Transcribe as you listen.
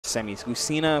semis.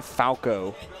 Lucina,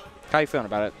 Falco. How you feeling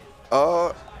about it?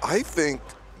 I think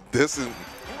this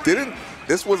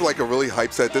was like a really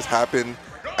hype set. This happened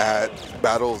at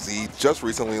Battle Z just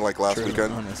recently, like last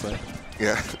weekend. Honestly.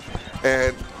 Yeah.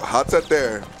 And hot set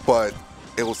there, but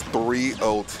it was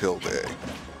 3-0 Tilde.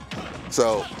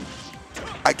 So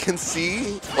I can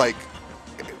see, like,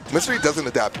 Mystery doesn't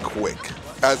adapt quick.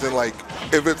 As in, like,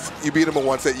 if it's you beat him in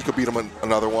one set, you could beat him in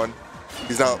another one.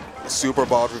 He's not super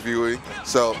bald reviewing.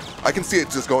 So I can see it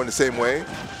just going the same way.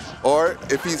 Or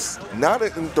if he's not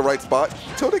in the right spot,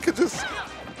 Tilde could just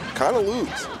kind of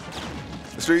lose.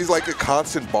 Mystery's like a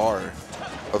constant bar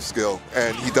of skill,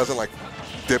 and he doesn't, like,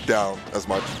 dip down as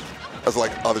much as,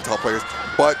 like, other top players.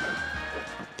 But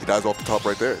he dies off the top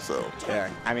right there, so.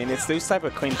 Yeah, I mean, it's those type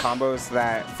of clean combos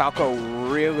that Falco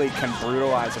really can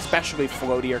brutalize, especially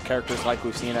floatier characters like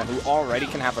Lucina, who already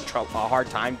can have a hard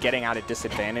time getting out of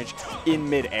disadvantage in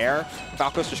mid-air.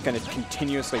 Falco's just going to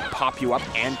continuously pop you up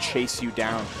and chase you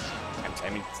down. I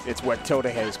mean, it's what Tilde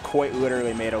has quite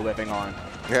literally made a living on.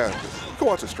 Yeah, you can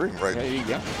watch a stream, right?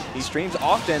 Yeah, he streams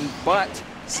often, but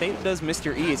same does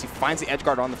Mr. E as he finds the edge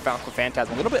guard on the Falco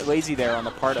Phantasm. A little bit lazy there on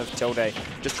the part of Tilde,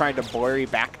 just trying to blurry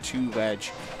back to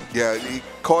ledge. Yeah, he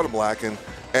caught him lacking.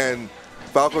 And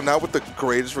Falco, now with the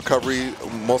greatest recovery,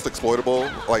 most exploitable,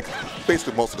 like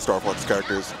basically most of the Star Fox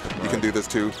characters, you can do this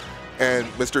too. And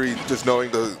Mr. E just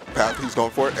knowing the path he's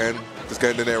going for and just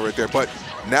getting in there right there. But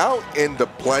now in the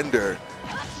blender,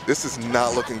 this is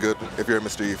not looking good if you're a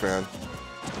Mr. E fan.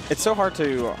 It's so hard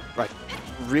to like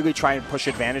really try and push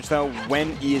advantage though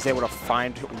when E is able to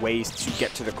find ways to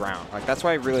get to the ground. Like that's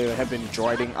why I really have been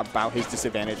enjoying about his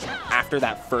disadvantage after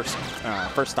that first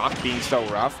stock being so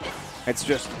rough. It's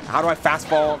just how do I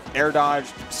fastball, air dodge,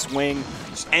 swing,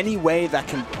 just any way that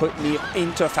can put me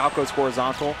into Falco's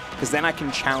horizontal, because then I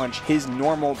can challenge his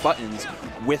normal buttons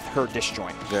with her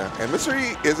disjoint. Yeah, and Mr.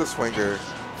 E is a swinger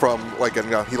from like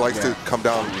getting down. He likes to come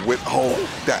down with,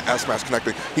 that S smash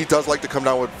connecting. He does like to come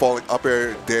down with falling up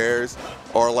air dares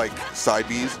or like side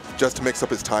Bs just to mix up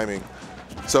his timing.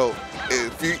 So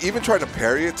if you even try to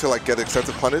parry it to like get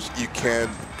extensive punish, you can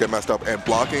get messed up. And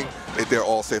blocking, they're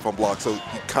all safe on block. So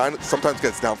he kind of sometimes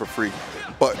gets down for free.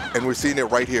 And we're seeing it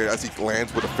right here as he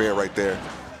lands with a fair right there.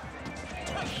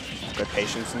 Good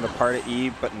patience on the part of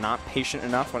E, but not patient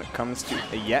enough when it comes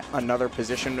to yet another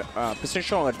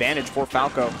positional advantage for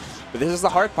Falco. But this is the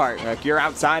hard part. Like you're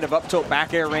outside of up tilt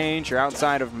back air range, you're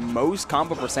outside of most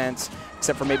combo percents,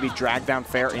 except for maybe drag down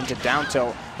fair into down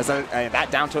tilt. That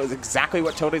down tilt is exactly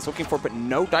what Tilde is looking for, but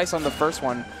no dice on the first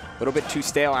one. A little bit too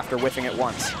stale after whiffing it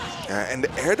once. Yeah, and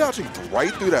the air dodging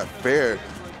right through that fair.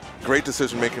 Great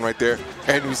decision making right there.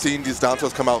 And we've seen these down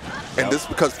tilts come out. And this is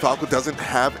because Falco doesn't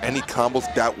have any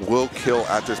combos that will kill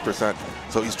at this percent.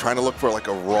 So he's trying to look for like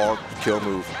a raw kill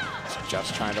move.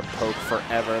 Just trying to poke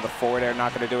forever. The forward air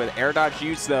not going to do it. Air dodge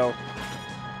use though.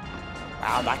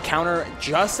 Wow, that counter,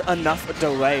 just enough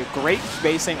delay. Great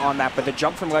spacing on that, but the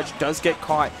jump from ledge does get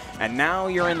caught. And now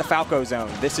you're in the Falco zone.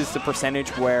 This is the percentage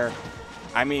where,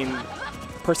 I mean,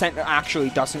 percent actually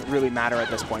doesn't really matter at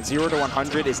this point. 0 to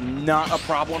 100 is not a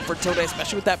problem for Tilde,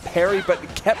 especially with that parry, but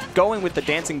kept going with the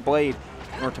Dancing Blade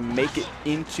in order to make it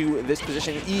into this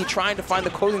position. E trying to find the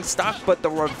closing stock, but the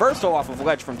reversal off of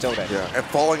ledge from Tilde. Yeah, and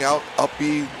falling out, up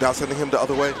B, now sending him the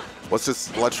other way. What's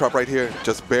this ledge trap right here?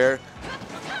 Just bare.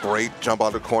 Great jump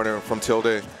out of the corner from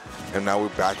Tilde, and now we're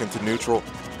back into neutral.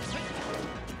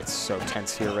 It's so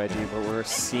tense here, Reggie, but we're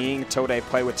seeing Tilde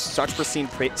play with such pristine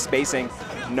spacing,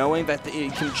 knowing that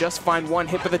he can just find one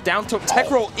hit, but the down tilt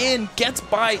tech roll in, gets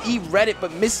by, E read it,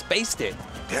 but misspaced it.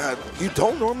 Yeah, you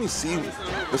don't normally see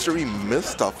Mr. E miss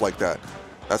stuff like that.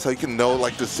 That's how you can know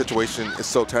like this situation is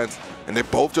so tense, and they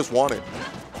both just want it.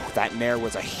 That nair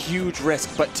was a huge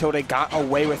risk, but Tilde got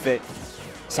away with it.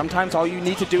 Sometimes all you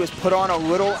need to do is put on a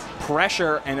little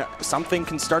pressure and something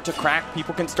can start to crack.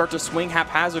 People can start to swing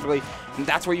haphazardly, and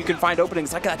that's where you can find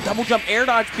openings. Like that double jump air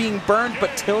dodge being burned,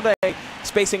 but Tilde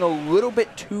spacing a little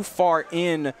bit too far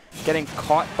in, getting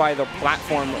caught by the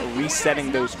platform,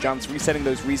 resetting those jumps, resetting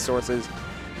those resources.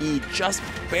 E just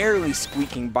barely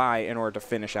squeaking by in order to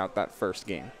finish out that first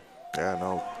game. Yeah,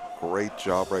 no, great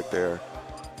job right there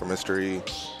for Mr. E.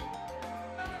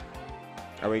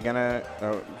 Are we gonna?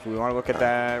 Do we want to look at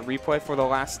that replay for the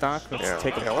last stock? Let's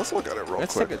take a, let's look at it real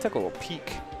quick. Let's take a little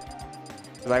peek.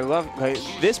 Cause I love like,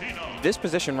 this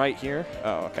position right here.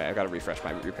 Oh, okay. I gotta refresh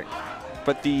my repick.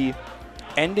 But the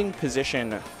ending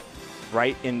position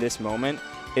right in this moment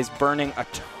is burning a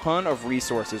ton of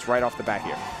resources right off the bat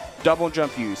here. Double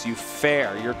jump use, you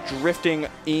fair, you're drifting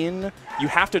in. You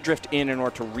have to drift in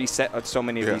order to reset so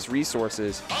many of these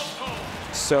resources.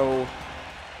 So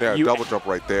Yeah, double jump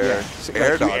right there. Yeah,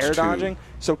 Air like dodge air dodging. too.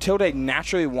 So Tilde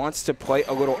naturally wants to play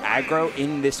a little aggro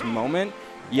in this moment,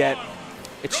 yet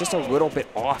it's just a little bit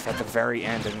off at the very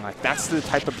end. And like that's the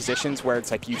type of positions where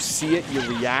it's like you see it, you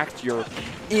react, you're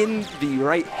in the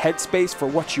right headspace for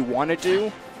what you want to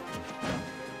do,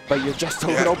 but you're just a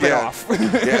little bit off. Yeah,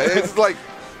 it's like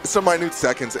some minute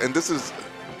seconds, and this is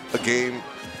a game.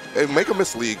 Make a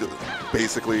miss league,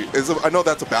 basically. I know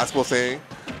that's a basketball saying,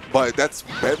 but that's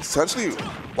essentially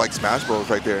like Smash Bros.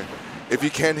 Right there. If you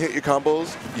can hit your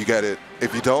combos, you get it.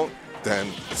 If you don't, then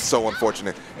it's so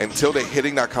unfortunate. And Tilde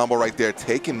hitting that combo right there,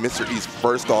 taking Mr. E's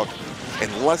first stock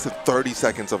in less than 30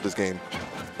 seconds of this game.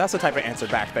 That's the type of answer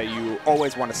back that you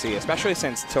always want to see, especially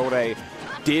since Tilde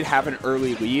did have an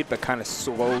early lead, but kind of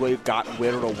slowly got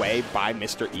whittled away by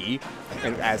Mr. E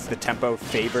and as the tempo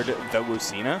favored the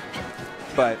Lucina.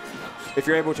 But if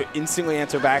you're able to instantly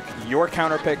answer back your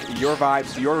counter pick, your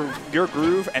vibes, your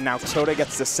groove, and now Tilde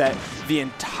gets to set the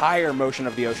entire motion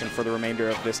of the ocean for the remainder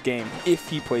of this game if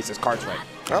he plays his cards right.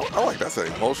 I like that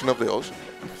saying, motion of the ocean.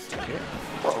 Yeah.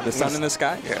 Well, the sun in the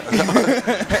sky? Yeah.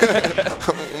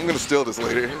 I'm going to steal this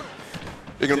later.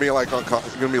 You're going to be like, you're going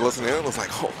to be listening in. It's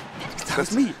like, oh,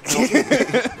 that's me.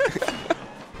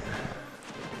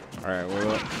 All right,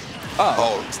 well.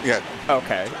 Oh, yeah.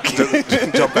 Okay.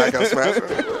 Jump back on Smash.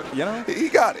 You know, he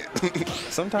got it.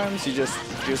 Sometimes you just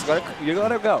let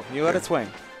it go. You let it swing.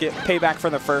 Get payback for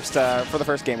the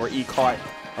first game where E caught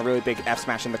a really big F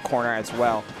smash in the corner as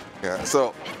well. Yeah.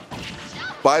 So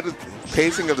by the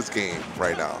pacing of this game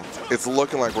right now, it's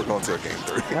looking like we're going to a game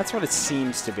 3. That's what it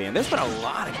seems to be, and there's been a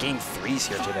lot of game 3s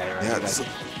here today. Right?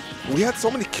 Yeah. We had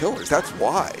so many killers. That's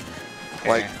why.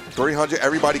 Like 300,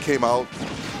 everybody came out.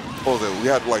 What was it? We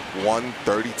had like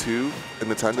 132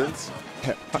 in attendance.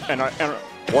 and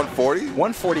 140?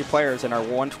 140 players in our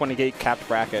 128 capped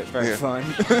bracket. Very fun.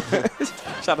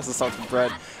 Shout out to Salt and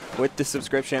Bread with the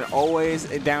subscription. Always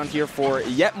down here for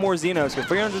yet more Xenos, because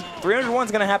 301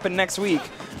 is going to happen next week.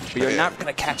 But you're not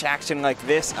going to catch action like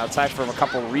this outside from a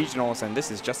couple regionals, and this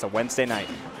is just a Wednesday night.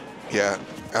 Yeah,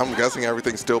 I'm guessing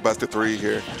everything's still best of 3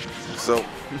 here. So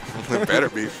it better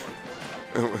be.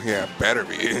 Yeah, better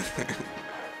be.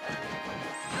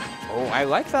 Oh, I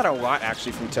like that a lot,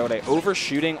 actually, from Tilde.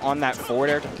 Overshooting on that forward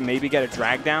air to maybe get a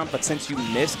drag down, but since you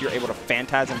missed, you're able to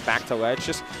phantasm back to ledge.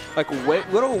 Just like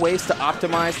little ways to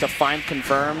optimize, to find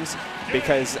confirms,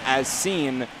 because as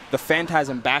seen, the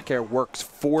phantasm back air works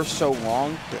for so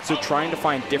long. So trying to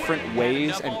find different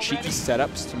ways and cheeky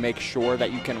setups to make sure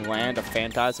that you can land a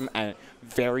phantasm at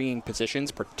varying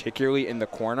positions, particularly in the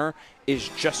corner, is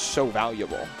just so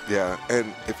valuable. Yeah,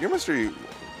 and if you're Mystery,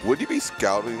 would you be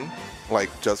scouting like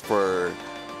just for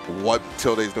what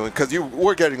Tilde's doing? Because you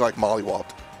were getting like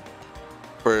mollywopped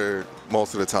for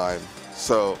most of the time.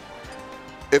 So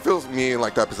if it was me in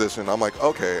like that position, I'm like,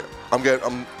 okay, I'm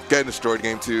getting destroyed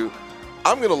game 2.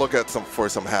 I'm gonna look at for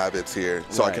some habits here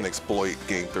so I can exploit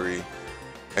game 3,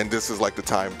 and this is like the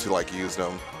time to like use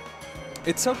them.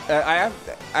 It's so I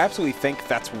absolutely think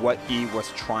that's what he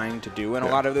was trying to do in a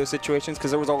lot of those situations,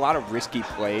 because there was a lot of risky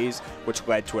plays which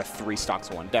led to a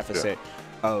 3-1 deficit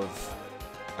of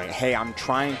like, hey, I'm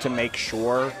trying to make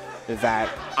sure that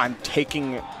I'm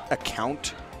taking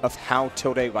account of how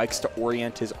Tilde likes to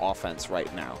orient his offense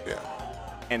right now. Yeah.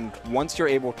 And once you're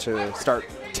able to start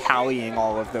tallying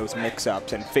all of those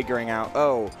mix-ups and figuring out,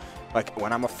 oh, like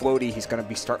when I'm a floaty,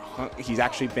 he's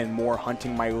actually been more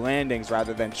hunting my landings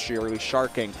rather than sheerly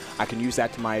sharking. I can use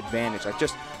that to my advantage. Like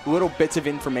just little bits of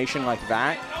information like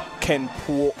that can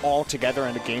pool all together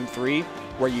into game 3,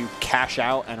 where you cash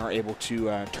out and are able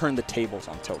to turn the tables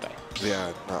on Tilde.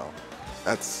 Yeah, no,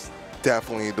 that's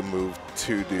definitely the move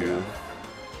to do.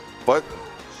 But,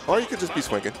 or you could just be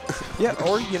swinging. Yeah,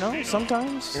 or, you know,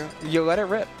 sometimes you let it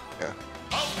rip. Yeah.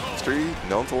 Mystery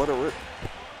known to let it rip.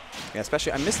 Yeah,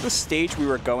 especially, I missed the stage we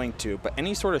were going to, but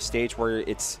any sort of stage where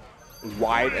it's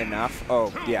wide enough.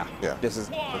 Oh, yeah. This is,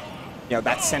 you know,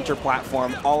 that center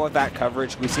platform, all of that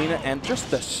coverage, Lucina, and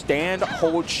just the stand,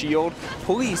 hold, shield.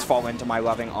 Please fall into my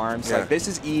loving arms. Like, this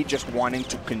is E just wanting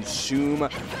to consume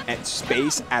at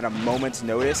space at a moment's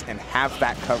notice and have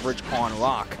that coverage on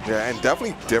lock. Yeah, and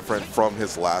definitely different from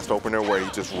his last opener where he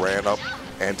just ran up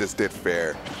and just did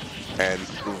fair. And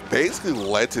basically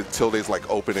led to Tilde's like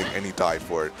opening, and he died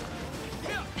for it.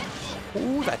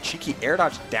 Ooh, that cheeky air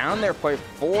dodge down there, play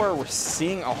 4. We're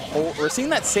seeing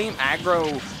that same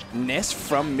aggro-ness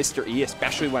from Mr. E,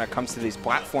 especially when it comes to these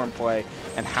platform play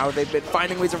and how they've been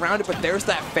finding ways around it. But there's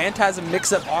that phantasm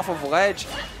mix-up off of ledge.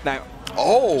 Now,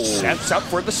 sets up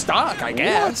for the stock, I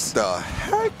guess. What the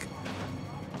heck?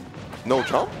 No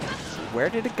jump? Where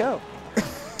did it go?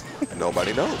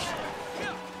 Nobody knows.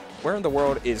 Where in the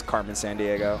world is Carmen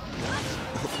Sandiego?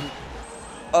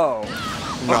 Oh.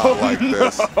 Not like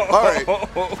this. All right.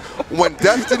 When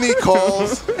destiny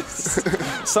calls.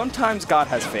 Sometimes God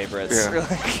has favorites. Yeah.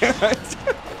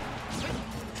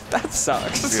 That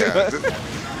sucks. Yeah.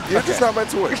 You're just not meant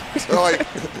to win. Like,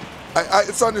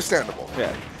 it's understandable.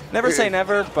 Yeah. Never say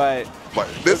never, but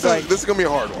this is going to be a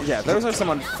hard one. Yeah, those are some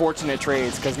unfortunate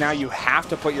trades because now you have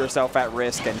to put yourself at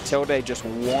risk, and Tilde just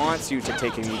wants you to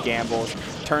take any gambles,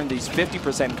 turn these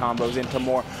 50% combos into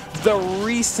more. The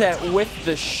reset with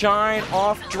the shine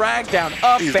off, drag down,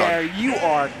 up air. You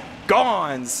are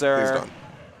gone, sir. He's done.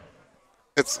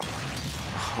 It's,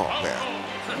 oh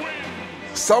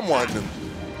man. Someone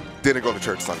didn't go to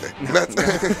church Sunday. That's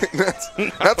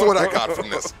what I got from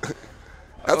this.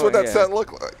 That's what that set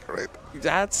looked like, right?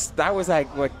 That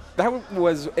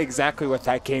was exactly what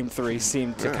that game 3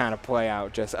 seemed to kind of play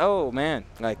out. Just man,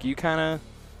 like you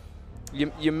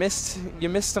missed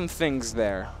some things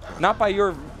there, not by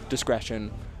your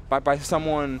discretion, but by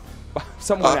someone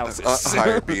else's. A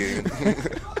higher being.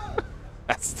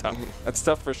 That's tough. That's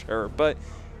tough for sure. But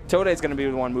Tilde is going to be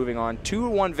the one moving on.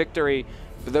 2-1 victory.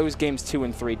 But those games 2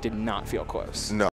 and 3 did not feel close. No.